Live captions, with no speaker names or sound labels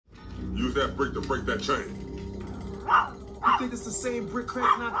Use that brick to break that chain. You think it's the same brick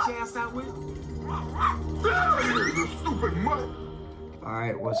crank knocked your ass out with? You stupid mutt! All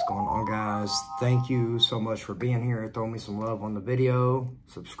right, what's going on, guys? Thank you so much for being here. Throw me some love on the video.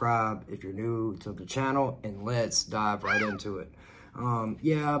 Subscribe if you're new to the channel, and let's dive right into it.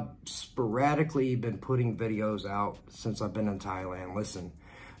 Yeah, sporadically been putting videos out since I've been in Thailand. Listen,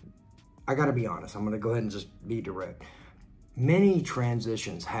 I gotta be honest. I'm gonna go ahead and just be direct. Many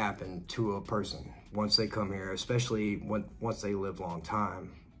transitions happen to a person once they come here, especially once they live long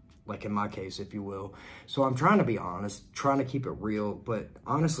time, like in my case, if you will. So I'm trying to be honest, trying to keep it real, but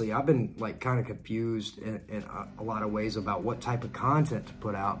honestly, I've been like kind of confused in a lot of ways about what type of content to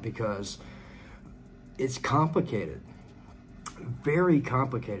put out, because it's complicated, very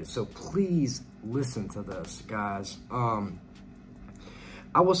complicated. So please listen to this, guys. I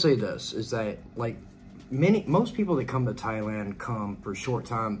will say this, is that like most people that come to Thailand come for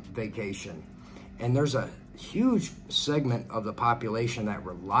short-time vacation, and there's a huge segment of the population that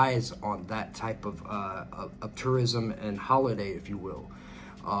relies on that type of tourism and holiday, if you will.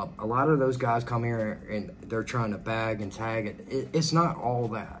 A lot of those guys come here and they're trying to bag and tag it. It's not all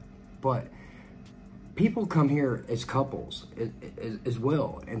that, but people come here as couples as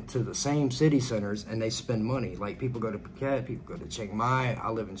well, into the same city centers, and they spend money. Like, people go to Phuket, people go to Chiang Mai. I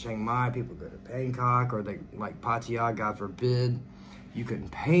live in Chiang Mai. People go to Bangkok, or they like Pattaya, God forbid. You couldn't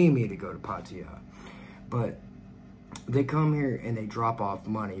pay me to go to Pattaya. But they come here and they drop off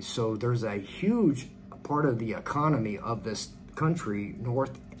money. So there's a huge part of the economy of this country,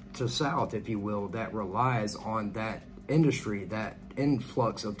 north to south, if you will, that relies on that industry, that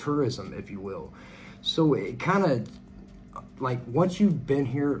influx of tourism, if you will. So it kind of, like, once you've been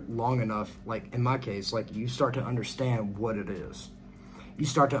here long enough, like in my case, like, you start to understand what it is. You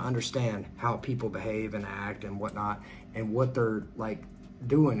start to understand how people behave and act and whatnot, and what they're like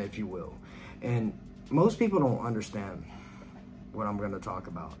doing, if you will. And most people don't understand what I'm going to talk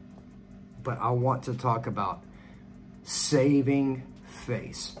about, but I want to talk about saving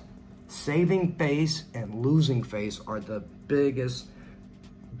face. Saving face and losing face are the biggest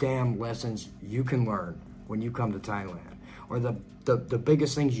damn lessons you can learn when you come to Thailand, or the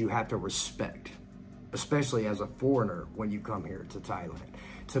biggest things you have to respect, especially as a foreigner when you come here to Thailand.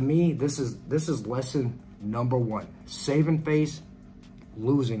 To me, this is lesson number one: saving face,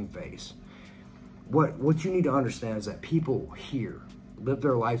 losing face. What you need to understand is that people here live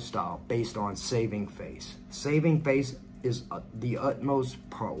their lifestyle based on saving face. Saving face is the utmost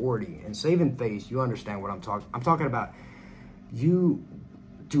priority. And saving face, you understand what I'm talking about. You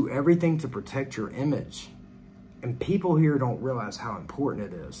do everything to protect your image. And people here don't realize how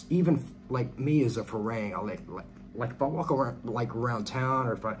important it is. Even like me as a foreign, like if I walk around town,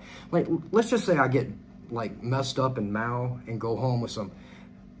 or if I, like, let's just say I get like messed up in Mao and go home with some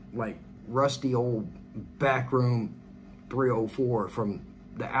like rusty old backroom 304 from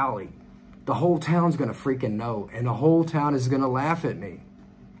the alley, the whole town's gonna freaking know, and the whole town is gonna laugh at me.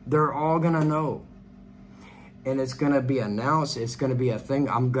 They're all gonna know, and it's gonna be announced. It's gonna be a thing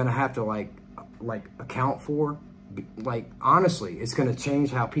I'm gonna have to like account for. Like, honestly, it's gonna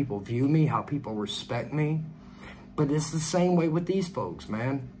change how people view me, how people respect me. But it's the same way with these folks,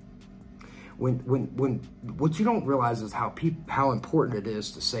 man. When what you don't realize is how important it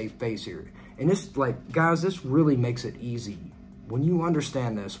is to save face here. And this, like, guys, this really makes it easy. When you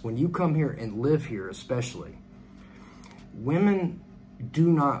understand this, when you come here and live here especially, women do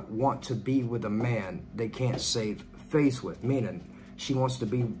not want to be with a man they can't save face with. Meaning, she wants to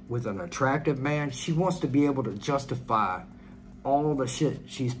be with an attractive man. She wants to be able to justify all the shit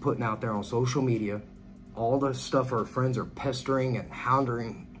she's putting out there on social media, all the stuff her friends are pestering and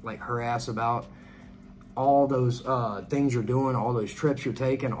hounding like her ass about, all those things you're doing, all those trips you're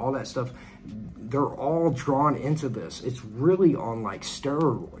taking, all that stuff. They're all drawn into this. It's really on like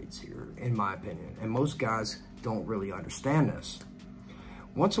steroids here, in my opinion. And most guys don't really understand this.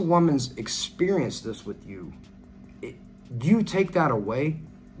 Once a woman's experienced this with you, you take that away,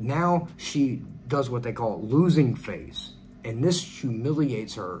 now she does what they call losing face. And this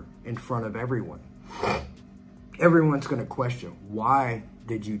humiliates her in front of everyone. Everyone's gonna question, why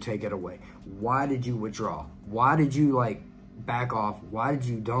did you take it away? Why did you withdraw? Why did you like back off? Why did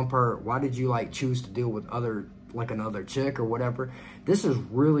you dump her? Why did you like choose to deal with another chick or whatever? This is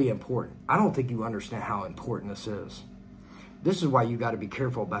really important. I don't think you understand how important this is. This is why you got to be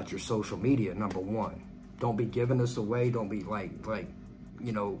careful about your social media, number one. Don't be giving this away. Don't be like,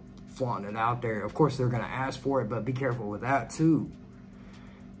 you know, flaunting it out there. Of course, they're going to ask for it, but be careful with that too.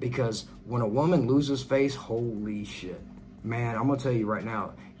 Because when a woman loses face, holy shit. Man, I'm going to tell you right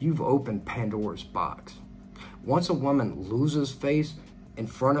now, you've opened Pandora's box. Once a woman loses face in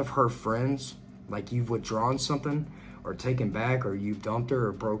front of her friends, like you've withdrawn something or taken back, or you've dumped her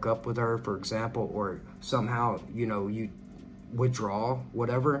or broke up with her, for example, or somehow, you know, you withdraw,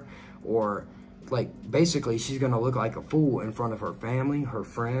 whatever, or like basically she's gonna look like a fool in front of her family, her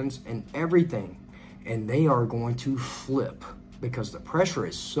friends, and everything. And they are going to flip because the pressure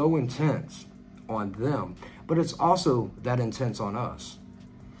is so intense on them, but it's also that intense on us.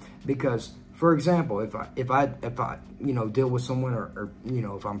 Because, for example, if I you know, deal with someone, or you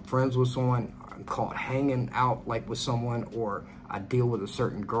know, if I'm friends with someone, I'm caught hanging out like with someone, or I deal with a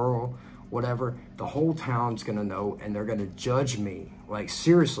certain girl, whatever, the whole town's gonna know, and they're gonna judge me. Like,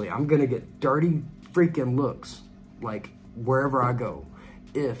 seriously, I'm gonna get dirty freaking looks, like, wherever I go,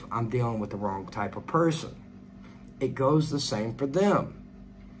 if I'm dealing with the wrong type of person. It goes the same for them.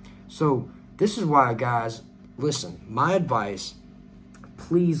 So this is why, guys, listen, my advice,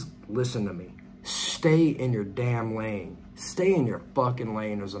 please listen to me. Stay in your damn lane. Stay in your fucking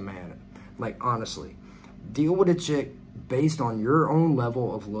lane as a man. Like, honestly, deal with a chick based on your own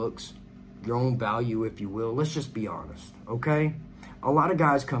level of looks, your own value, if you will. Let's just be honest, okay? A lot of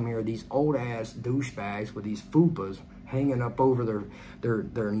guys come here, these old ass douchebags with these fupas hanging up over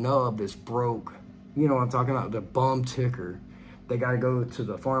their nub that's broke. You know what I'm talking about, the bum ticker. They got to go to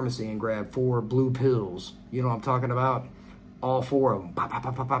the pharmacy and grab 4 blue pills. You know what I'm talking about? All 4 of them, pop, pop,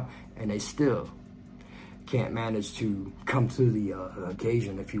 pop, pop, pop, and they still can't manage to come to the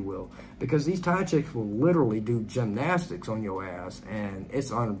occasion, if you will. Because these Thai chicks will literally do gymnastics on your ass, and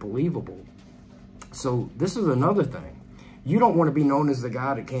it's unbelievable. So this is another thing. You don't want to be known as the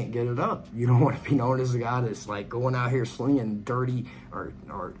guy that can't get it up. You don't want to be known as the guy that's like going out here slinging dirty or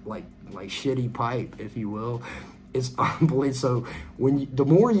like shitty pipe, if you will. It's unbelievable. So the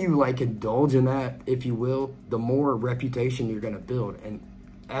more you like indulge in that, if you will, the more reputation you're going to build. And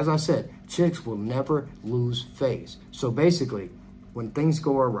as I said, chicks will never lose face. So basically, when things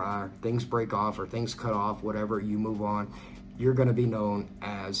go awry, things break off or things cut off, whatever, you move on, you're going to be known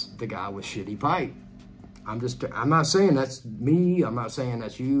as the guy with shitty pipe. I'm not saying that's me. I'm not saying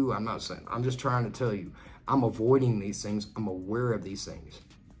that's you. I'm just trying to tell you, I'm avoiding these things. I'm aware of these things.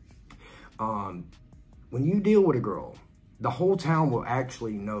 When you deal with a girl, the whole town will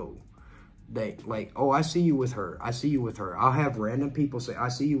actually know that, like, oh, I see you with her. I see you with her. I'll have random people say, I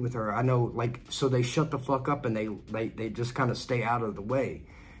see you with her. I know, like, so they shut the fuck up and they just kind of stay out of the way.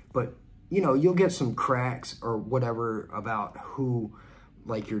 But, you know, you'll get some cracks or whatever about who,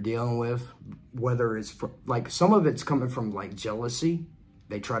 like, you're dealing with, whether it's like, some of it's coming from like jealousy.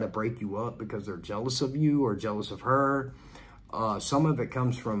 They try to break you up because they're jealous of you or jealous of her. Some of it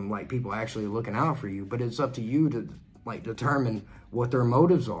comes from like people actually looking out for you, but it's up to you to like determine what their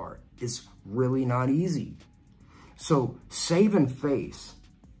motives are. It's really not easy. So saving face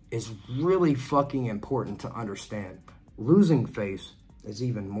is really fucking important to understand. Losing face is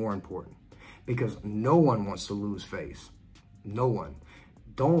even more important because no one wants to lose face. No one.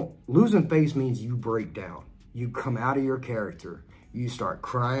 Losing face means you break down. You come out of your character. You start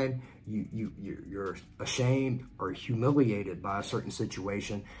crying. You're ashamed or humiliated by a certain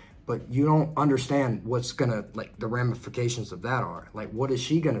situation, but you don't understand what's gonna, like, the ramifications of that are. Like, what is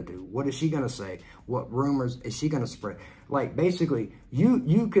she gonna do? What is she gonna say? What rumors is she gonna spread? Like, basically,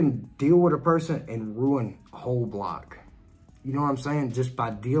 you can deal with a person and ruin a whole block. You know what I'm saying? Just by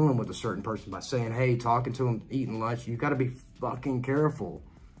dealing with a certain person, by saying, hey, talking to them, eating lunch, you gotta be fucking careful.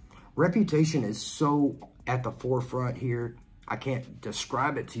 Reputation is so at the forefront here, I can't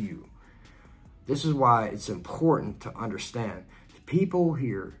describe it to you. This is why it's important to understand. People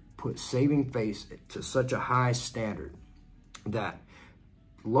here put saving face to such a high standard that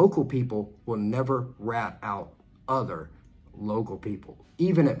local people will never rat out other local people,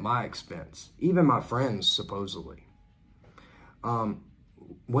 even at my expense, even my friends, supposedly.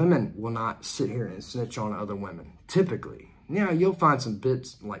 Women will not sit here and snitch on other women, typically. Yeah, you'll find some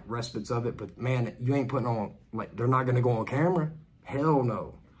bits, like respites of it, but man, you ain't putting on, like, they're not going to go on camera. Hell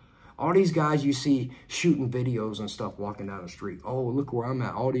no. All these guys you see shooting videos and stuff walking down the street. Oh, look where I'm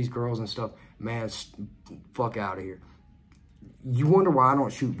at. All these girls and stuff. Man, fuck out of here. You wonder why I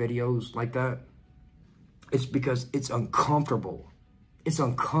don't shoot videos like that? It's because it's uncomfortable. It's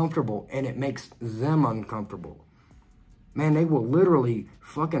uncomfortable, and it makes them uncomfortable. Man, they will literally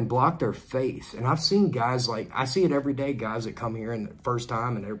fucking block their face. And I've seen guys, like, I see it every day, guys that come here in the first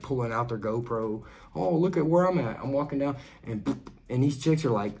time and they're pulling out their GoPro. Oh, look at where I'm at. I'm walking down and these chicks are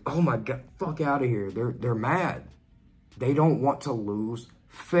like, oh my God, fuck out of here. They're mad. They don't want to lose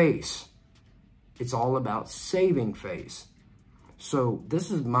face. It's all about saving face. So this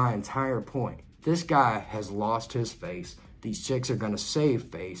is my entire point. This guy has lost his face. These chicks are going to save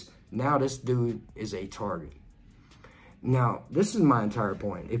face. Now this dude is a target. Now, this is my entire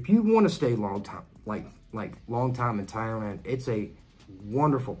point. If you want to stay long time, like long time in Thailand, it's a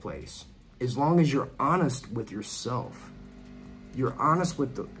wonderful place. As long as you're honest with yourself, you're honest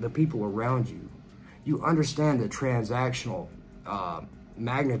with the people around you, you understand the transactional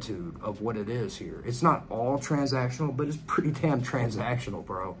magnitude of what it is here. It's not all transactional, but it's pretty damn transactional,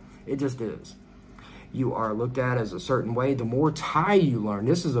 bro. It just is. You are looked at as a certain way. The more Thai you learn,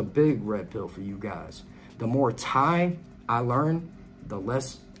 this is a big red pill for you guys. The more Thai I learn, the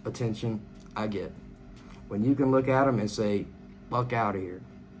less attention I get. When you can look at them and say, fuck out of here.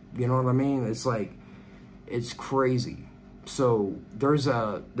 You know what I mean? It's like, it's crazy. So there's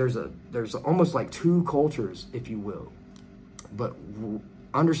almost like two cultures, if you will. But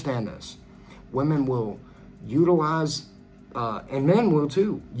understand this. Women will utilize, and men will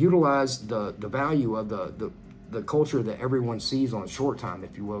too, utilize the value of the culture that everyone sees on short time,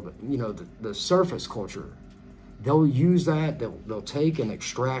 if you will. You know, the surface culture. They'll use that. They'll take and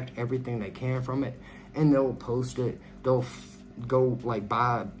extract everything they can from it, and they'll post it. They'll go like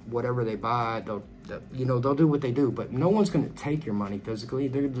buy whatever they buy. They'll do what they do. But no one's going to take your money physically.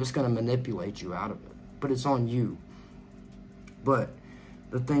 They're just going to manipulate you out of it. But it's on you. But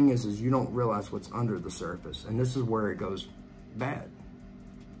the thing is you don't realize what's under the surface, and this is where it goes bad.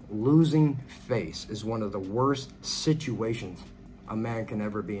 Losing face is one of the worst situations a man can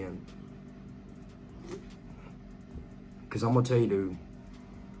ever be in. Because I'm going to tell you, dude,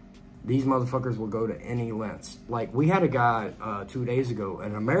 these motherfuckers will go to any lengths. Like, we had a guy 2 days ago,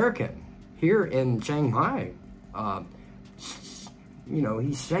 an American, here in Chiang Mai. You know,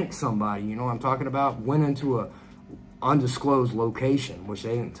 he shanked somebody, you know what I'm talking about? Went into a undisclosed location, which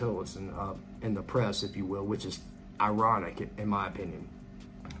they didn't tell us in the press, if you will, which is ironic, in my opinion.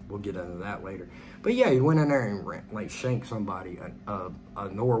 We'll get into that later. But yeah, he went in there and like shanked somebody, a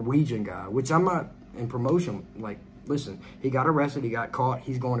Norwegian guy, which I'm not in promotion. Like, listen, he got arrested, he got caught,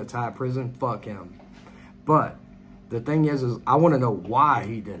 he's going to Thai prison, fuck him. But the thing is I want to know why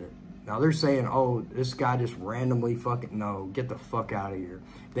he did it. Now they're saying, oh, this guy just randomly fucking, no, get the fuck out of here.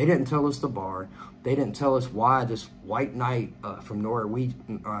 They didn't tell us the bar. They didn't tell us why this white knight from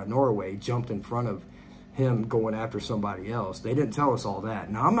Norway jumped in front of him going after somebody else. They didn't tell us all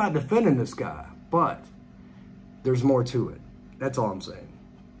that. Now, I'm not defending this guy, but there's more to it. That's all I'm saying.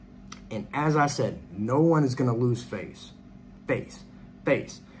 And as I said, no one is going to lose face.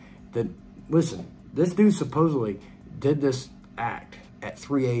 Listen, this dude supposedly did this act at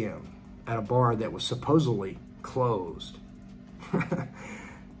 3 a.m. at a bar that was supposedly closed.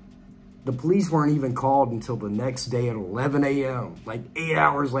 The police weren't even called until the next day at 11 a.m., like 8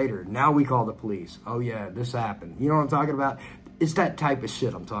 hours later. Now we call the police. Oh, yeah, this happened. You know what I'm talking about? It's that type of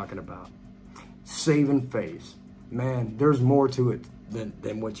shit I'm talking about. Saving face. Man, there's more to it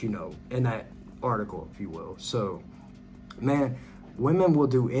than what you know in that article, if you will. So, man, women will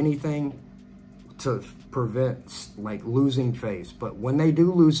do anything to prevent, like, losing face. But when they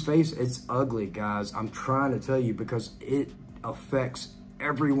do lose face, it's ugly, guys. I'm trying to tell you, because it affects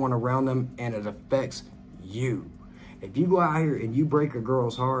everyone around them, and it affects you. If you go out here and you break a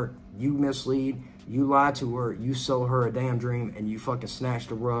girl's heart, you mislead, you lie to her, you sell her a damn dream, and you fucking snatch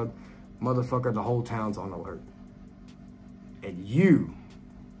the rug, motherfucker, the whole town's on alert. And you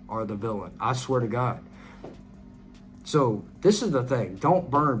are the villain. I swear to God. So this is the thing. Don't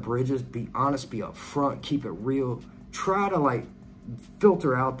burn bridges. Be honest. Be upfront. Keep it real. Try to, like,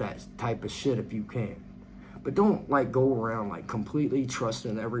 filter out that type of shit if you can. But don't, like, go around, like, completely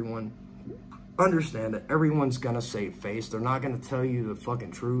trusting everyone. Understand that everyone's going to save face. They're not going to tell you the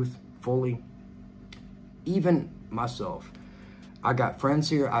fucking truth fully. Even myself. I got friends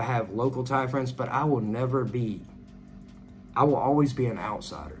here. I have local Thai friends, but I will always be an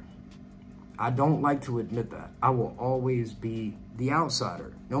outsider. I don't like to admit that. I will always be the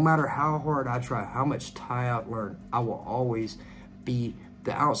outsider. No matter how hard I try, how much Thai I learn, I will always be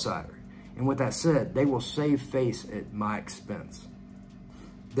the outsider. And with that said, they will save face at my expense.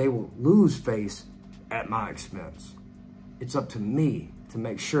 They will lose face at my expense. It's up to me to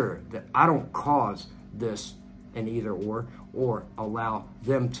make sure that I don't cause this an either or allow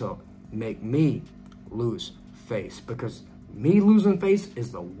them to make me lose face. Because me losing face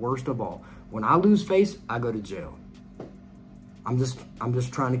is the worst of all. When I lose face, I go to jail. I'm just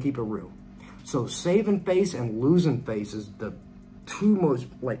trying to keep it real. So saving face and losing face is the two most,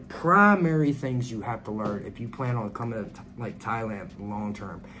 like, primary things you have to learn if you plan on coming to, like, Thailand long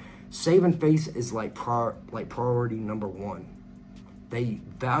term. Saving face is like priority number one. They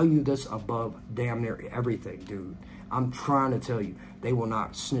value this above damn near everything, dude. I'm trying to tell you, they will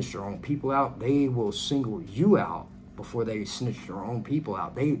not snitch their own people out. They will single you out before they snitch their own people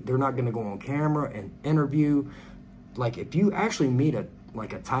out. They're not going to go on camera and interview like, if you actually meet a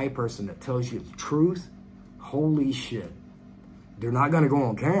Thai person that tells you the truth, holy shit. They're not going to go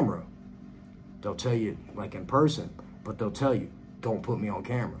on camera. They'll tell you, like, in person, but they'll tell you, don't put me on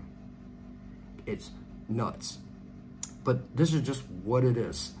camera. It's nuts. But this is just what it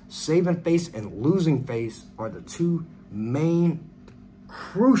is. Saving face and losing face are the two main,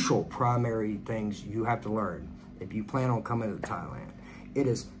 crucial, primary things you have to learn if you plan on coming to Thailand. It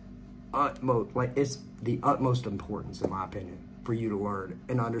is it's the utmost importance, in my opinion, for you to learn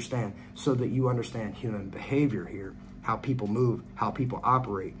and understand, so that you understand human behavior here, how people move, how people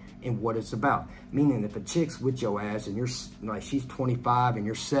operate, and what it's about. Meaning, if a chick's with your ass and you're like, she's 25 and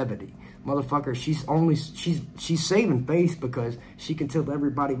you're 70, motherfucker, she's saving face because she can tell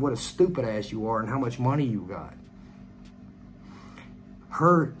everybody what a stupid ass you are and how much money you got.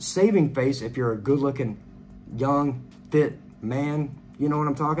 Her saving face, if you're a good-looking, young, fit man, you know what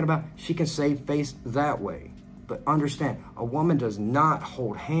I'm talking about? She can save face that way. But understand, a woman does not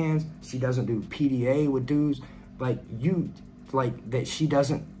hold hands. She doesn't do PDA with dudes.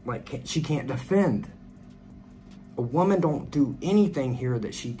 She can't defend. A woman don't do anything here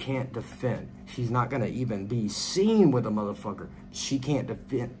that she can't defend. She's not going to even be seen with a motherfucker. She can't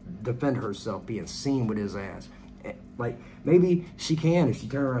defend herself being seen with his ass. Like, maybe she can if she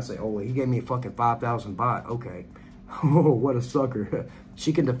turn around and say, oh, he gave me a fucking 5,000 baht. Okay. Oh, what a sucker.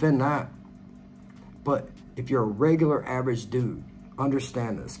 She can defend that. But if you're a regular average dude,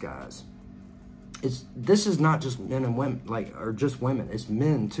 understand this, guys. This is not just men and women, or just women. It's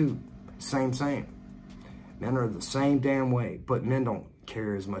men too. Same. Men are the same damn way, but men don't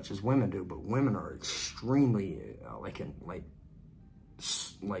care as much as women do. But women are extremely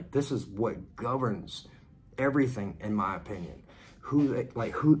this is what governs everything, in my opinion.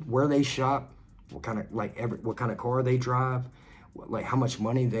 Where they shop, what kind of car they drive, how much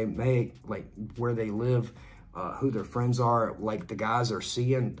money they make, where they live, who their friends are, the guys are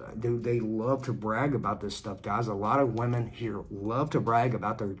seeing. Dude, they love to brag about this stuff, guys. A lot of women here love to brag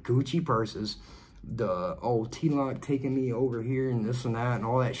about their Gucci purses, T-Lock taking me over here and this and that and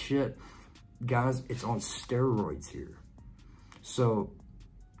all that shit. Guys, it's on steroids here. So,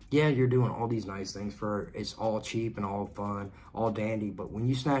 yeah, you're doing all these nice things for her. It's all cheap and all fun, all dandy. But when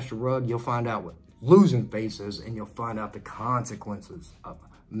you snatch the rug, you'll find out what losing face is, and you'll find out the consequences of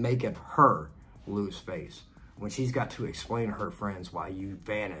making her lose face. When she's got to explain to her friends why you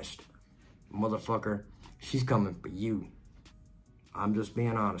vanished. Motherfucker, she's coming for you. I'm just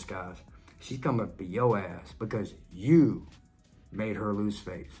being honest, guys. She's coming for your ass because you made her lose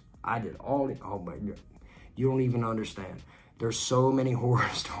face. I did all the, oh my God. You don't even understand. There's so many horror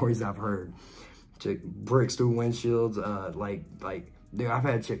stories I've heard. Bricks through windshields, dude, I've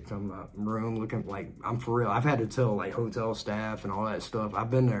had chicks come to my room looking like, I'm for real. I've had to tell hotel staff and all that stuff. I've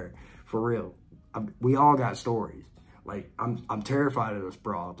been there for real. We all got stories. I'm terrified of this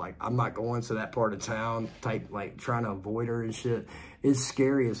broad. I'm not going to that part of town trying to avoid her and shit. It's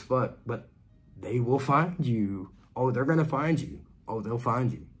scary as fuck, but they will find you. Oh, they're going to find you. Oh, they'll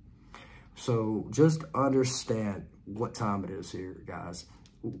find you. So just understand what time it is here, guys.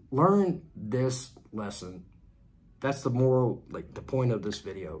 Learn this lesson. That's the moral, the point of this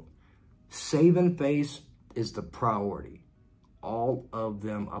video. Saving face is the priority. All of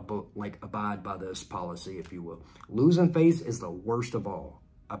them abide by this policy, if you will. Losing face is the worst of all.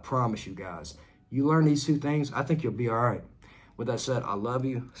 I promise you guys. You learn these two things, I think you'll be all right. With that said, I love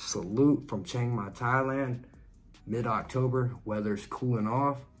you. Salute from Chiang Mai, Thailand. Mid-October, weather's cooling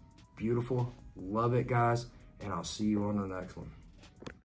off. Beautiful. Love it, guys. And I'll see you on the next one.